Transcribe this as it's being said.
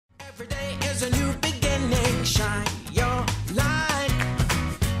Every day is a new beginning. Shine your light.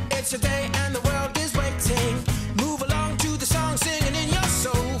 It's a day and the world is waiting. Move along to the song, singing in your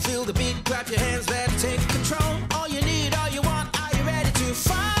soul. Feel the beat, clap your hands, let it take control. All you need, all you want, are you ready to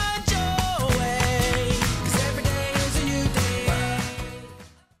find your way? 'Cause every day is a new day.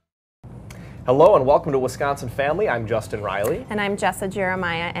 Hello and welcome to Wisconsin Family. I'm Justin Riley. And I'm Jessa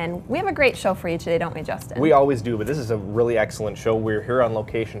Jeremiah, and we have a great show for you today, don't we, Justin? We always do, but this is a really excellent show. We're here on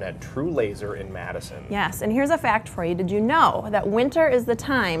location at True Laser in Madison. Yes, and here's a fact for you. Did you know that winter is the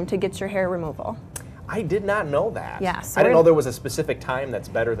time to get your hair removal? I did not know that. Yes. I didn't know there was a specific time that's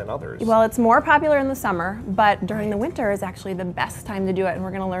better than others. Well, it's more popular in the summer, but during the winter is actually the best time to do it, and we're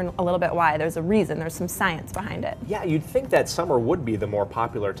going to learn a little bit why. There's a reason. There's some science behind it. Yeah, you'd think that summer would be the more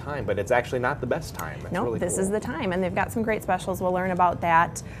popular time, but it's actually not the best time. That's No, really this cool. is the time, and they've got some great specials. We'll learn about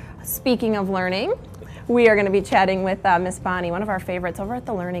that. Speaking of learning, we are going to be chatting with Miss Bonnie, one of our favorites over at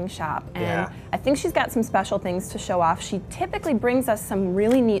the Learning Shop. And Yeah. I think she's got some special things to show off. She typically brings us some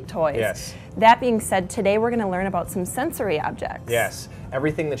really neat toys. Yes. That being said, today we're going to learn about some sensory objects. Yes,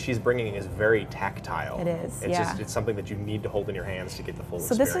 everything that she's bringing is very tactile. It is, It's yeah. just, it's something that you need to hold in your hands to get the full So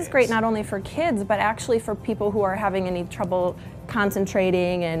experience. this is great not only for kids, but actually for people who are having any trouble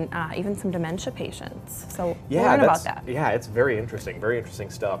concentrating and even some dementia patients. So we'll learn about that. Yeah, it's very interesting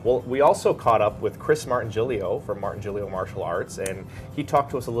stuff. Well, we also caught up with Chris Martingilio from Martingilio Martial Arts, and he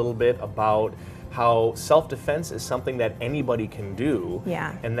talked to us a little bit about how self-defense is something that anybody can do,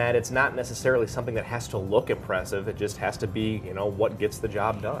 Yeah. and that it's not necessarily something that has to look impressive. It just has to be, you know, what gets the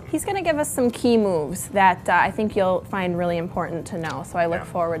job done. He's going to give us some key moves that I think you'll find really important to know. So I look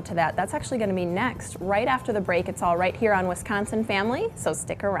forward to that. That's actually going to be next, right after the break. It's all right here on Wisconsin Family, so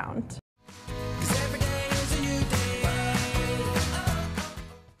stick around. 'Cause every day is a new day.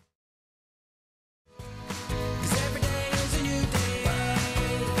 'Cause every day is a new day.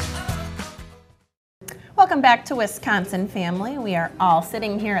 Welcome back to Wisconsin Family. We are all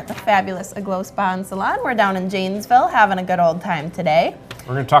sitting here at the fabulous Aglow Spa and Salon. We're down in Janesville having a good old time today.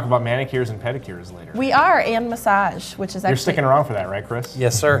 We're going to talk about manicures and pedicures later. We are, and massage, which is actually... You're sticking around for that, right, Chris?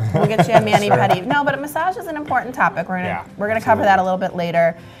 Yes, sir. We'll get you a mani-pedi. No, but a massage is an important topic. We're gonna cover that a little bit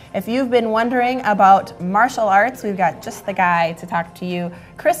later. If you've been wondering about martial arts, we've got just the guy to talk to you.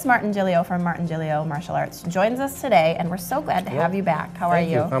 Chris Martingilio from Martingilio Martial Arts joins us today, and we're so glad to have you back. How are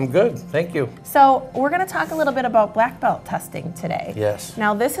you? I'm good. Thank you. So we're going to talk a little bit about black belt testing today. Yes.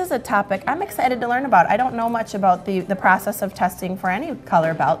 Now this is a topic I'm excited to learn about. I don't know much about the process of testing for any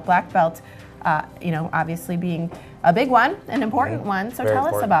color belt. Black belt, you know, obviously being a big one, an important one. So Very tell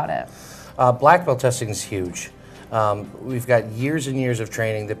us important. about it. Black belt testing is huge. We've got years and years of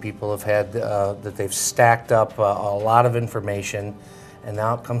training that people have had, that they've stacked up a lot of information, and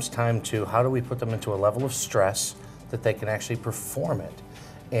now it comes time to how do we put them into a level of stress that they can actually perform it.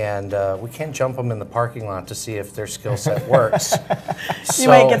 And we can't jump them in the parking lot to see if their skill set works. You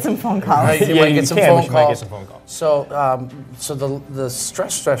might get some phone calls. Right, you Yeah, might you get some can, phone but you might get calls. some phone calls. So the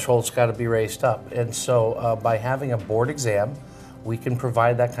stress threshold's got to be raised up, and so by having a board exam, we can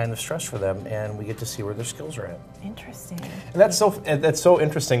provide that kind of stress for them, and we get to see where their skills are at. Interesting. And that's so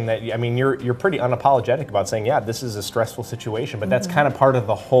interesting that, I mean, you're pretty unapologetic about saying, yeah, this is a stressful situation, but that's kind of part of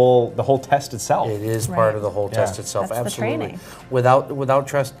the whole test itself. It is Right. part of the whole test itself, That's the absolutely. training. Without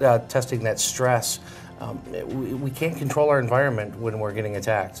testing that stress, we can't control our environment when we're getting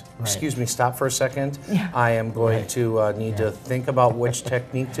attacked. Excuse me, stop for a second. Yeah. I am going to need to think about which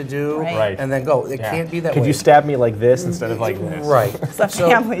technique to do, Right. and then go. It Yeah. can't be that Could way. you stab me like this instead of like this? Right. It's a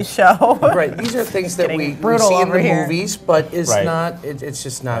family show. Right. These are things that we brutal see in over the here. movies, but it's Right. not. It's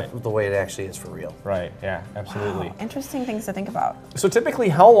just not the way it actually is for real. Right, yeah, absolutely. Wow, interesting things to think about. So typically,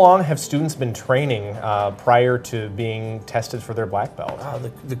 how long have students been training prior to being tested for their black belt?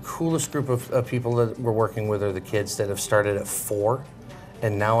 The coolest group of people that we're working with are the kids that have started at 4,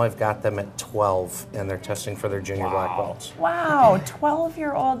 and now I've got them at 12, and they're testing for their junior black belts. Wow,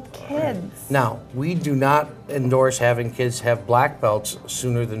 12-year-old kids. Now, we do not endorse having kids have black belts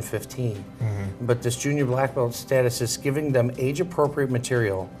sooner than 15, but this junior black belt status is giving them age-appropriate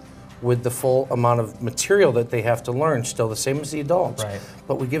material with the full amount of material that they have to learn, still the same as the adults, Right.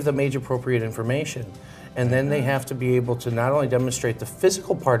 but we give them age-appropriate information. And then they have to be able to not only demonstrate the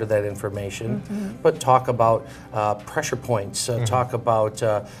physical part of that information, but talk about pressure points, talk about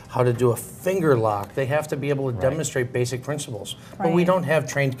how to do a finger lock. They have to be able to demonstrate basic principles. But we Right. don't have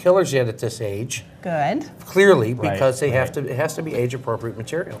trained killers yet at this age. Good. Clearly, because they have to. It has to be age-appropriate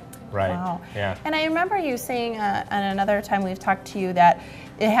material. Right. Wow. Yeah. And I remember you saying on another time we've talked to you that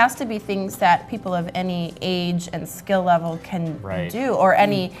it has to be things that people of any age and skill level can do, or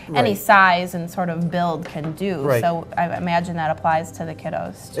any size and sort of build can do. Right. So I imagine that applies to the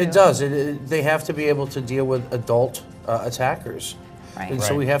kiddos too. It does. They have to be able to deal with adult attackers. Right. And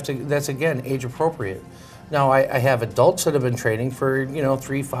so we have to. That's again age-appropriate. Now, I have adults that have been training for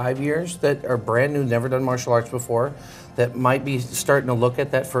 3-5 years that are brand new, never done martial arts before, that might be starting to look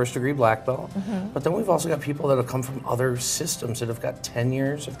at that first-degree black belt. But then we've also got people that have come from other systems that have got 10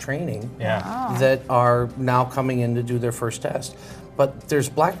 years of training that are now coming in to do their first test. But there's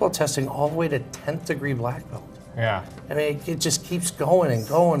black belt testing all the way to 10th degree black belt. Yeah. I mean, it just keeps going and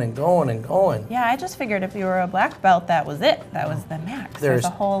going and going and going. Yeah, I just figured if you were a black belt, that was it. That was the max. There's a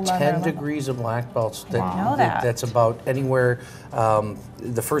whole 10 degrees of black belts. That's about anywhere.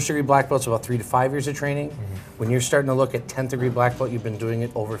 The first degree black belt's about 3 to 5 years of training. When you're starting to look at 10th degree black belt, you've been doing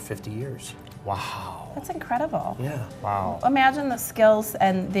it over 50 years. Wow. That's incredible. Yeah. Wow. Imagine the skills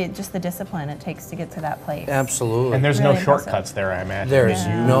and just the discipline it takes to get to that place. Absolutely. And there's Really no shortcuts there, I imagine. There's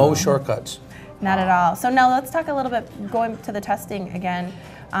no shortcuts. Not at all. So now let's talk a little bit, going to the testing again.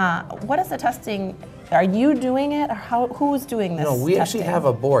 What is the testing? Are you doing it, or who's doing this? No, we actually have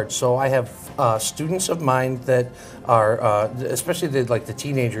a board. So I have students of mine that are, especially the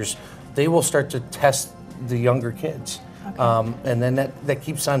teenagers, they will start to test the younger kids. Okay. And then that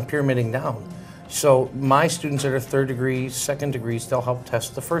keeps on pyramiding down. So my students that are 3rd degree, 2nd degrees, they'll help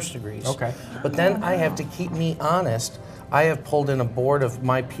test the 1st degrees. Okay. But then I have to keep me honest. I have pulled in a board of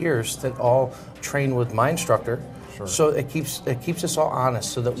my peers that all train with my instructor. Sure. So it keeps us all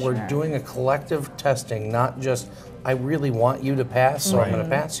honest, so that we're doing a collective testing, not just I really want you to pass, so I'm going to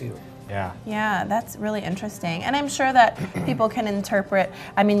pass you. Yeah. Yeah, that's really interesting, and I'm sure that people can interpret.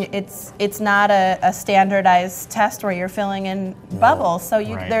 I mean, it's not a standardized test where you're filling in bubbles, so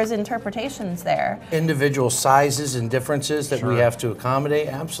there's interpretations there. Individual sizes and differences that we have to accommodate.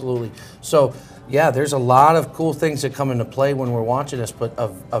 Absolutely. So. Yeah, there's a lot of cool things that come into play when we're watching this, but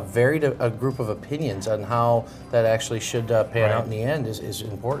a varied group of opinions on how that actually should pan out in the end is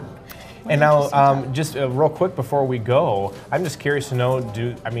important. And now, just real quick before we go, I'm just curious to know,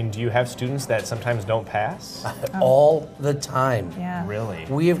 do you have students that sometimes don't pass? All the time. Yeah. Really?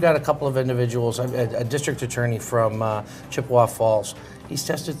 We have got a couple of individuals, a district attorney from Chippewa Falls. He's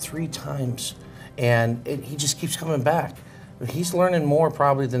tested 3 times, and he just keeps coming back. He's learning more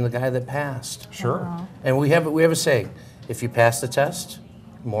probably than the guy that passed. Sure. And we have a saying: if you pass the test,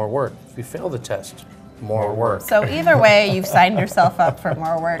 more work. If you fail the test, more work. So either way, you've signed yourself up for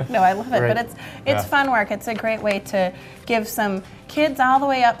more work. No, I love it, but it's fun work. It's a great way to give some kids all the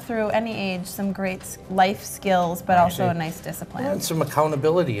way up through any age some great life skills, but also a nice discipline. And some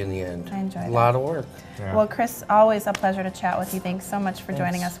accountability in the end. I enjoy that. A lot of work. Yeah. Well, Chris, always a pleasure to chat with you. Thanks so much for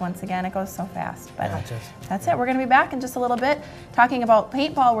joining us once again. It goes so fast, but that's it. We're going to be back in just a little bit talking about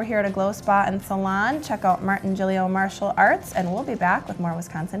paintball. We're here at a Glow Spa and Salon. Check out Martin Giglio Martial Arts, and we'll be back with more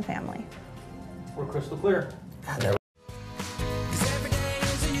Wisconsin Family. We're crystal clear.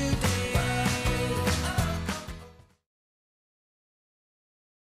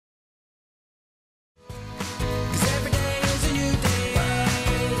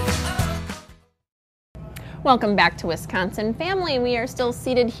 Welcome back to Wisconsin Family. We are still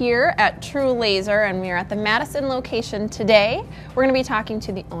seated here at True Laser, and we are at the Madison location today. We're going to be talking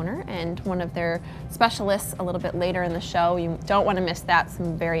to the owner and one of their specialists a little bit later in the show. You don't want to miss that.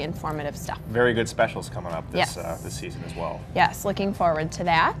 Some very informative stuff. Very good specials coming up this season as well. Yes, looking forward to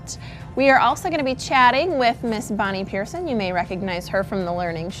that. We are also going to be chatting with Miss Bonnie Pearson. You may recognize her from the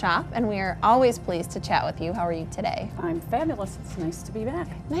Learning Shop, and we are always pleased to chat with you. How are you today? I'm fabulous. It's nice to be back.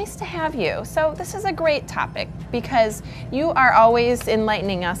 Nice to have you. So this is a great topic because you are always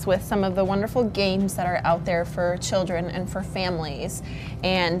enlightening us with some of the wonderful games that are out there for children and for families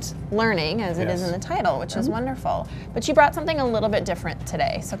and learning, as it is in the title, which is wonderful. But you brought something a little bit different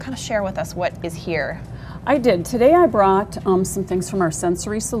today, so kind of share with us what is here. I did. Today I brought some things from our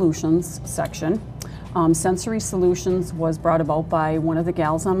Sensory Solutions section. Sensory Solutions was brought about by one of the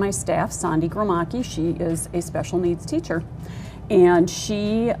gals on my staff, Sandy Gromaki. She is a special needs teacher. And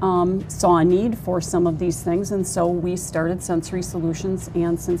she saw a need for some of these things, and so we started Sensory Solutions,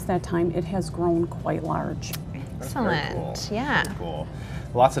 and since that time it has grown quite large. Excellent. Very cool. Yeah. Very cool.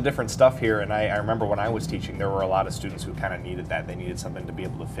 lots of different stuff here, and I remember when I was teaching, there were a lot of students who kind of needed that. They needed something to be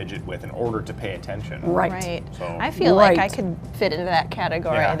able to fidget with in order to pay attention. Right. So, I feel like I Right. could fit into that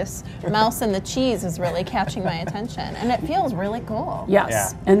category. Yeah. This mouse and the cheese is really catching my attention, and it feels really cool. Yes,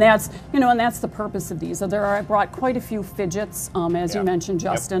 Yeah. and that's and that's the purpose of these. So I brought quite a few fidgets, as you Yeah. mentioned,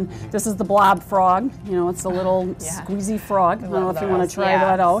 Yep. Justin. This is the blob frog. It's a little Yeah. squeezy frog. I don't know if you want those. to try Yes.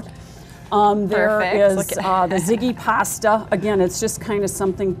 that out. There Perfect. is Look at the Ziggy pasta. Again, it's just kind of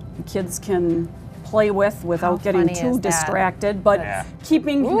something kids can play with without How getting funny too is that? distracted, but Yeah.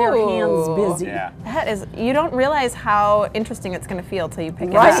 keeping their hands Ooh. busy. Yeah. That is, you don't realize how interesting it's going to feel till you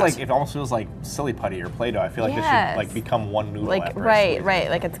pick Right. it up. It's like, it almost feels like silly putty or Play-Doh. I feel like this Yes. should like become one noodle. Like, after I right, squeeze it. right,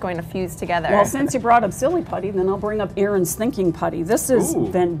 like it's going to fuse together. Well, since you brought up silly putty, then I'll bring up Aaron's thinking putty. This has Ooh.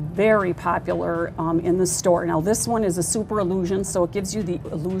 been very popular in the store. Now, this one is a super illusion, so it gives you the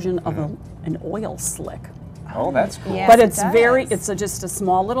illusion of an oil slick. Oh, that's cool. Yes, But it it's just a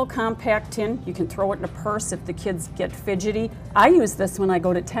small little compact tin. You can throw it in a purse if the kids get fidgety. I use this when I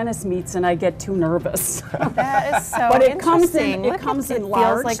go to tennis meets and I get too nervous. That is so But it comes in interesting. Look, in it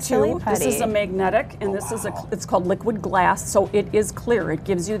large feels like too. chili This is putty. a magnetic, and this is it's called liquid glass, so it is clear. It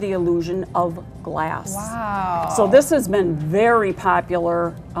gives you the illusion of glass. Wow. So this has been very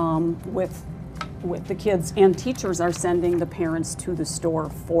popular with the kids, and teachers are sending the parents to the store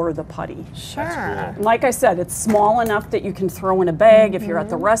for the putty. Sure. Like I said, it's small enough that you can throw in a bag if you're at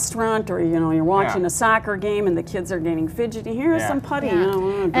the restaurant, or you're watching Yeah. a soccer game and the kids are getting fidgety. Here's Yeah. some putty. Yeah.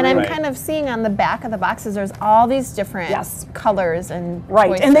 And I'm Right. kind of seeing on the back of the boxes, there's all these different Yes. colors and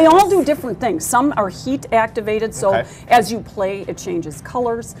Right, and they choices. all do different things. Some are heat activated, so Okay. as you play, it changes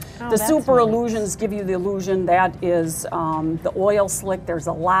colors. Oh, The that's super nice. illusions give you the illusion that is the oil slick. There's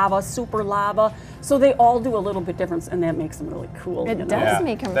a lava, super lava. So they all do a little bit different, and that makes them really cool. It you know? does Yeah,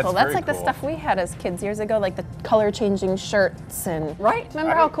 make them that's cool. That's very like the cool. stuff we had as kids years ago, like the color changing shirts and. Right.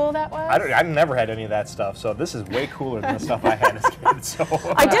 Remember how cool that was? I never had any of that stuff, so this is way cooler than the stuff I had as kids. So.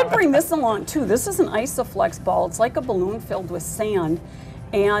 I did bring this along too. This is an Isoflex ball. It's like a balloon filled with sand.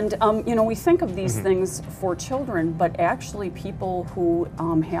 And we think of these things for children, but actually people who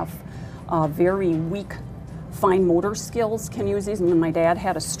have very weak fine motor skills can use these. When my dad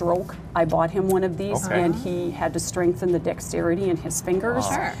had a stroke, I bought him one of these, Okay. and he had to strengthen the dexterity in his fingers.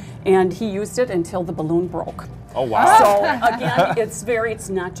 Sure. And he used it until the balloon broke. Oh, wow. So again, it's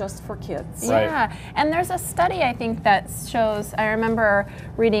not just for kids. Right. Yeah, and there's a study I think that shows. I remember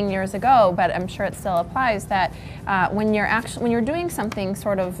reading years ago, but I'm sure it still applies. That when you're doing something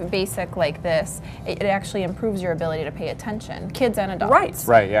sort of basic like this, it actually improves your ability to pay attention, kids and adults. Right.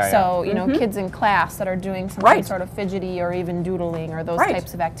 Right, yeah, So kids in class that are doing something Right. sort of fidgety or even doodling or those Right.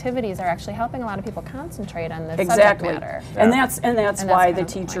 types of activities are actually helping a lot of people concentrate on this Exactly. subject matter. And that's why kind the of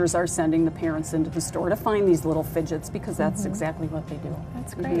the point. teachers are sending the parents into the store to find these little fidgets, because that's exactly what they do.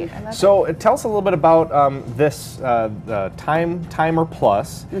 That's great. I love So tell us a little bit about this the timer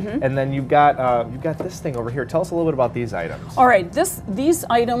plus, and then you've got this thing over here. Tell us a little bit about these items. All right, these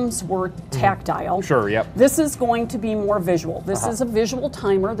items were tactile. Sure. Yep. This is going to be more visual. This is a visual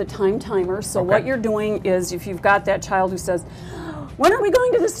timer, the time timer. So what you're doing is, if you've got that child who says, "When are we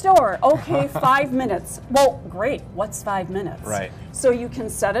going to the store?" Okay, 5 minutes. Well, great. What's 5 minutes? Right. So you can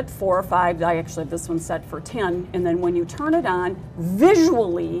set it for 5. I actually have this one set for 10. And then when you turn it on,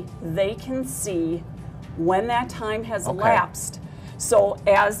 visually they can see when that time has elapsed. So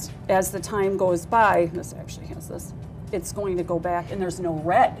as the time goes by, this actually has this. It's going to go back, and there's no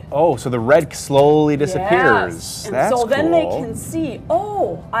red. Oh, so the red slowly disappears. Yes. And That's so then they cool. can see,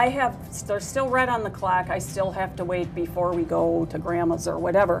 there's still red on the clock. I still have to wait before we go to grandma's or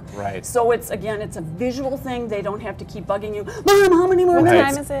whatever. Right. So it's a visual thing. They don't have to keep bugging you. Mom, how many more What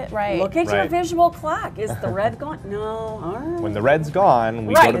minutes? time is it? Right. Look at your Right. visual clock. Is the red gone? No. All right. When the red's gone,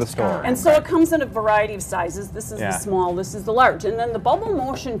 we go Right. to the store. And so it comes in a variety of sizes. This is Yeah. the small, this is the large. And then the bubble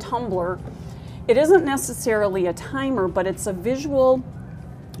motion tumbler, it isn't necessarily a timer, but it's a visual.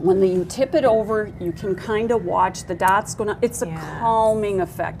 When you tip it over, you can kind of watch the dots going on. It's a Yes. calming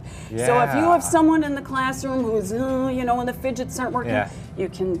effect. So if you Yeah. have someone in the classroom who's, and the fidgets aren't working, Yeah. you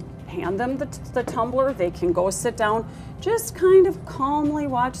can hand them the tumbler. They can go sit down. Just kind of calmly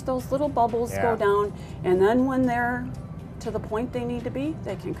watch those little bubbles Yeah. go down. And then when they're to the point they need to be,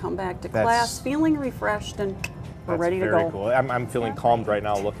 they can come back to class feeling refreshed, and we're That's ready to very go. cool. I'm feeling calmed right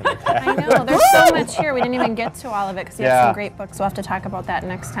now looking at that. I know, there's so much here. We didn't even get to all of it because we have Yeah. some great books. We'll have to talk about that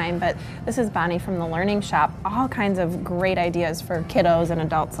next time. But this is Bonnie from the Learning Shop. All kinds of great ideas for kiddos and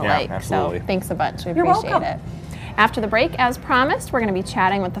adults Yeah, alike. absolutely. So thanks a bunch. We You're appreciate welcome. it. After the break, as promised, we're going to be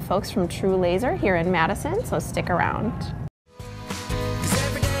chatting with the folks from True Laser here in Madison. So stick around.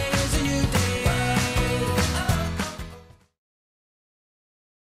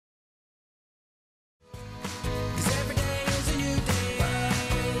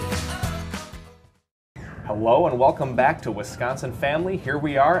 Hello and welcome back to Wisconsin Family. Here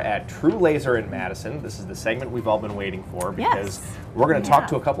we are at True Laser in Madison. This is the segment we've all been waiting for because we're going to talk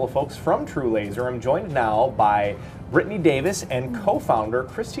to a couple of folks from True Laser. I'm joined now by Brittany Davis and co-founder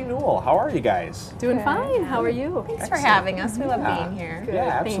Christy Newell. How are you guys? Doing fine. How are you? Thanks for having us. We love being here. Good.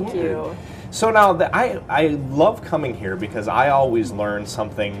 Yeah, absolutely. Thank you. So now, I love coming here because I always learn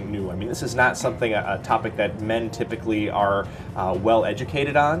something new. I mean, this is not something, a topic that men typically are well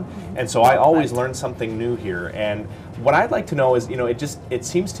educated on, and so I always learn something new here. And what I'd like to know is, it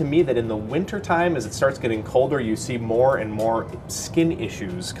seems to me that in the winter time, as it starts getting colder, you see more and more skin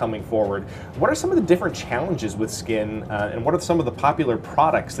issues coming forward. What are some of the different challenges with skin, and what are some of the popular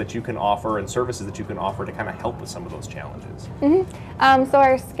products that you can offer and services that you can offer to kind of help with some of those challenges? So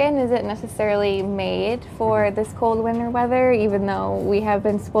our skin isn't necessarily made for this cold winter weather, even though we have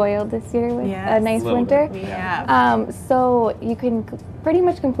been spoiled this year with a nice winter. So you can pretty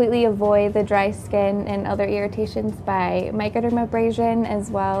much completely avoid the dry skin and other irritations by microdermabrasion,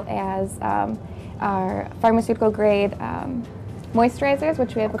 as well as our pharmaceutical grade moisturizers,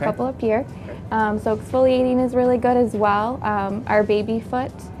 which we have a couple up here. So exfoliating is really good as well. Our baby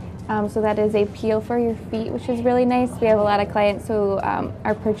foot. So that is a peel for your feet, which is really nice. We have a lot of clients who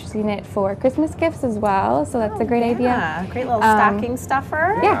are purchasing it for Christmas gifts as well, so that's a great idea. Great little stocking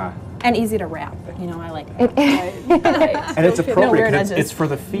stuffer. Yeah. And easy to wrap. I like that. And it's appropriate because it's for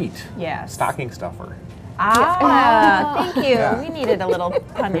the feet. Yes. Stocking stuffer. Thank you. We needed a little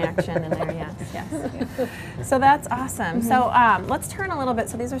pun action in there, yes. So that's awesome. So let's turn a little bit.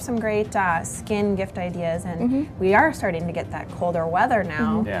 So these are some great skin gift ideas, and we are starting to get that colder weather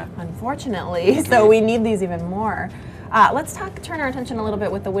now, unfortunately, so we need these even more. Let's turn our attention a little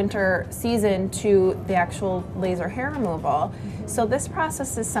bit with the winter season to the actual laser hair removal. So this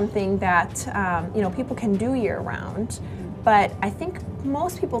process is something that people can do year-round. But I think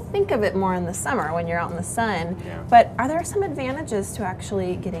most people think of it more in the summer when you're out in the sun. But are there some advantages to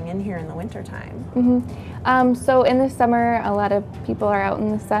actually getting in here in the wintertime? So in the summer, a lot of people are out in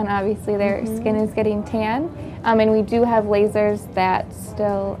the sun. Obviously, their skin is getting tan. And we do have lasers that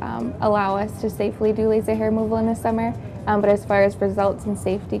still allow us to safely do laser hair removal in the summer. But as far as results and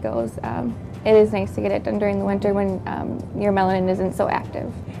safety goes, it is nice to get it done during the winter when your melanin isn't so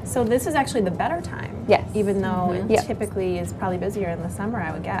active. So this is actually the better time. Yes. Even though it typically is probably busier in the summer,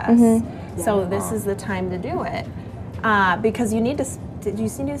 I would guess. So this is the time to do it. Because you need to, do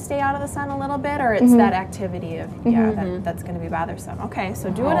you need to stay out of the sun a little bit, or it's that activity of, that's going to be bothersome. Okay,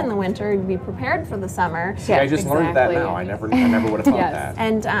 so do it in the winter, be prepared for the summer. See, I just learned that now. I never would have thought that.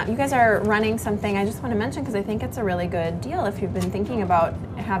 And you guys are running something I just want to mention because I think it's a really good deal if you've been thinking about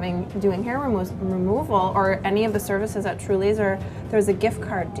doing hair removal or any of the services at True Laser. There's a gift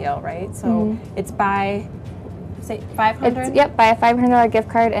card deal, right? So it's by, say, $500? Buy a $500 gift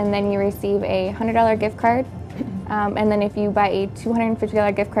card, and then you receive a $100 gift card. And then if you buy a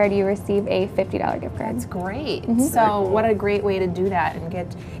 $250 gift card, you receive a $50 gift card. That's great. So what a great way to do that and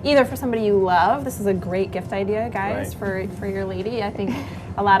get either for somebody you love. This is a great gift idea, guys, for your lady. I think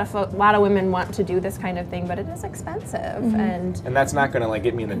a lot of women want to do this kind of thing, but it is expensive. And that's not going to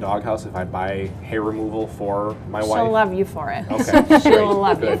get me in the doghouse if I buy hair removal for my wife? She'll love you for it. Okay. She'll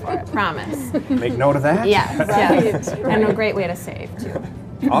love you for it. Promise. Make note of that? Yes. And a great way to save, too.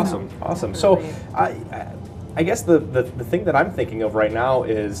 Awesome. So I guess the thing that I'm thinking of right now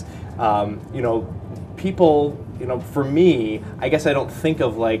is, people, for me, I guess I don't think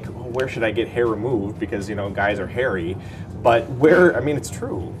of where should I get hair removed because, guys are hairy, but it's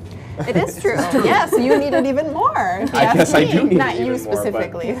true. It is true. Yes, you need it even more. I guess I do need Not it even you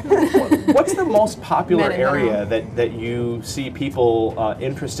specifically. More, what's the most popular area that you see people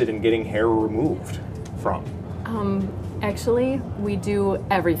interested in getting hair removed from? Actually, we do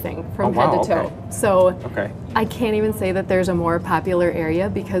everything from head to toe. So I can't even say that there's a more popular area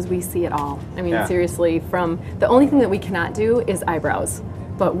because we see it all. I mean, seriously, the only thing that we cannot do is eyebrows,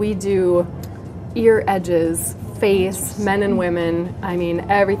 but we do ear edges, face, men and women,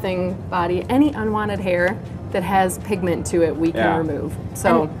 everything, body, any unwanted hair that has pigment to it, we can remove.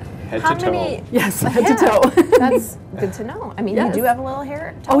 So. Head to toe. Yes, head to toe. That's good to know. You do have a little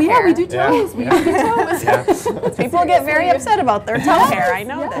hair. Oh yeah, we do toes. We do toes. People get very upset about their toe hair. I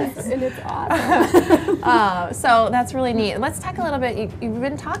know this. And it's awesome. So that's really neat. Let's talk a little bit. You've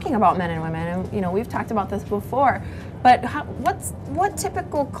been talking about men and women, and we've talked about this before. But what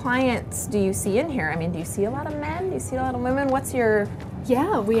typical clients do you see in here? Do you see a lot of men? Do you see a lot of women? What's your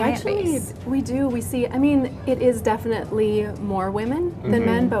we do. We see, it is definitely more women than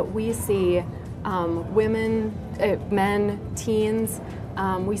men, but we see women, men, teens.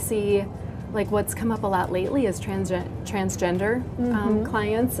 We see like what's come up a lot lately is transgender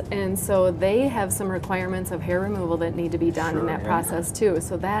clients, and so they have some requirements of hair removal that need to be done in that process too.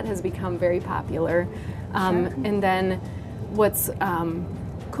 So that has become very popular. And then what's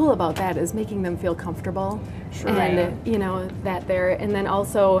cool about that is making them feel comfortable, and you know that they're, and then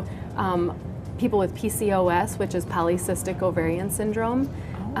also people with PCOS, which is polycystic ovarian syndrome.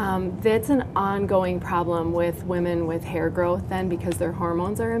 That's an ongoing problem with women with hair growth then, because their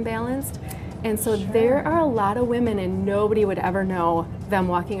hormones are imbalanced. And so there are a lot of women, and nobody would ever know them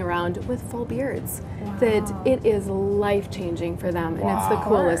walking around with full beards. That it is life-changing for them, and it's the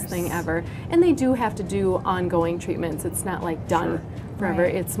coolest thing ever. And they do have to do ongoing treatments. It's not like done forever.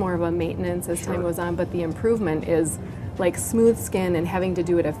 It's more of a maintenance as time goes on, but the improvement is like smooth skin and having to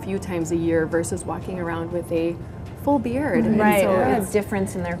do it a few times a year versus walking around with a full beard. Right, so a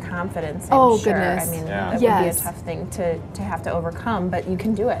difference in their confidence, I'm sure. Goodness. I mean, that would be a tough thing to have to overcome, but you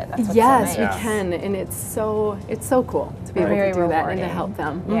can do it. That's what's yes, so nice. we can, and it's so cool to be able to do that and to help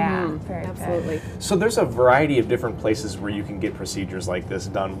them. Yeah, very absolutely. good. So there's a variety of different places where you can get procedures like this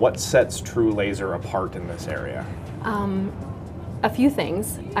done. What sets True Laser apart in this area? A few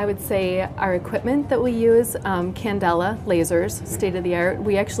things. I would say our equipment that we use, Candela lasers, state of the art.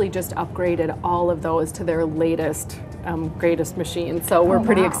 We actually just upgraded all of those to their latest, greatest machine. So we're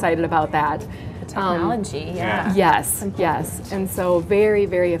pretty excited about that. The technology, Yes, yes. And so very,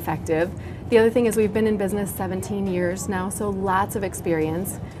 very effective. The other thing is we've been in business 17 years now, so lots of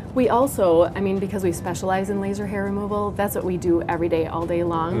experience. We also, I mean, because we specialize in laser hair removal, that's what we do every day, all day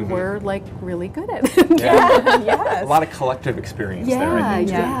long. We're like really good at it. A lot of collective experience there, I think.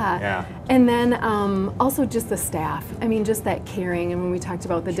 Yeah. And then also just the staff. I mean, just that caring. And when we talked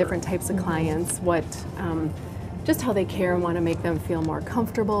about the different types of clients, what, just how they care and want to make them feel more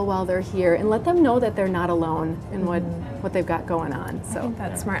comfortable while they're here, and let them know that they're not alone in what they've got going on. So I think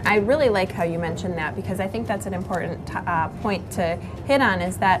that's smart. I really like how you mentioned that, because I think that's an important point to hit on,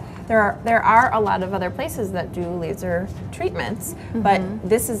 is that there are a lot of other places that do laser treatments, but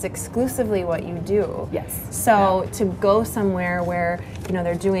this is exclusively what you do. Yes. So to go somewhere where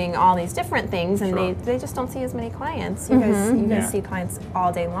they're doing all these different things, and they just don't see as many clients. You guys see clients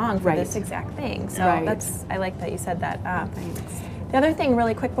all day long for this exact thing. So I like that you said that. The other thing,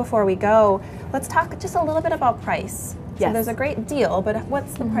 really quick before we go, let's talk just a little bit about price. So there's a great deal, but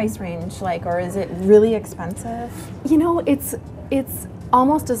what's the price range like, or is it really expensive? It's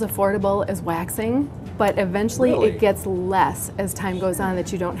almost as affordable as waxing, but eventually it gets less as time goes on,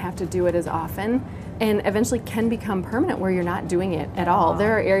 that you don't have to do it as often, and eventually can become permanent where you're not doing it at all.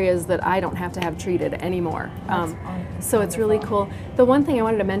 There are areas that I don't have to have treated anymore. So it's really cool. The one thing I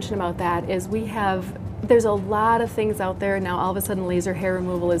wanted to mention about that is there's a lot of things out there now. All of a sudden laser hair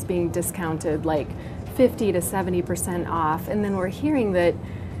removal is being discounted like 50 to 70% off, and then we're hearing that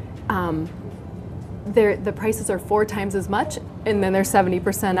the prices are 4 times as much, and then they're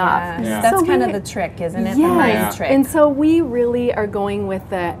 70% off. That's so kind of the trick, isn't it? Yeah. The nice trick. And so we really are going with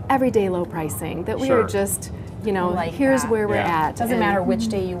the everyday low pricing, that we are just, here's where we're at. Doesn't matter which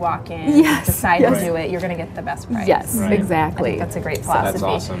day you walk in, decide to do it, you're going to get the best price. Yes, exactly. I think that's a great philosophy. That's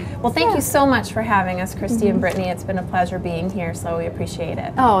awesome. Well, thank you so much for having us, Christy and Brittany. It's been a pleasure being here, so we appreciate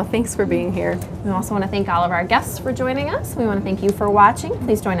it. Oh, thanks for being here. We also want to thank all of our guests for joining us. We want to thank you for watching.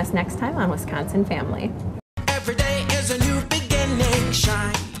 Please join us next time on Wisconsin Family. Every day is a new beginning.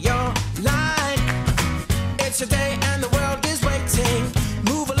 Shine your light. It's a day and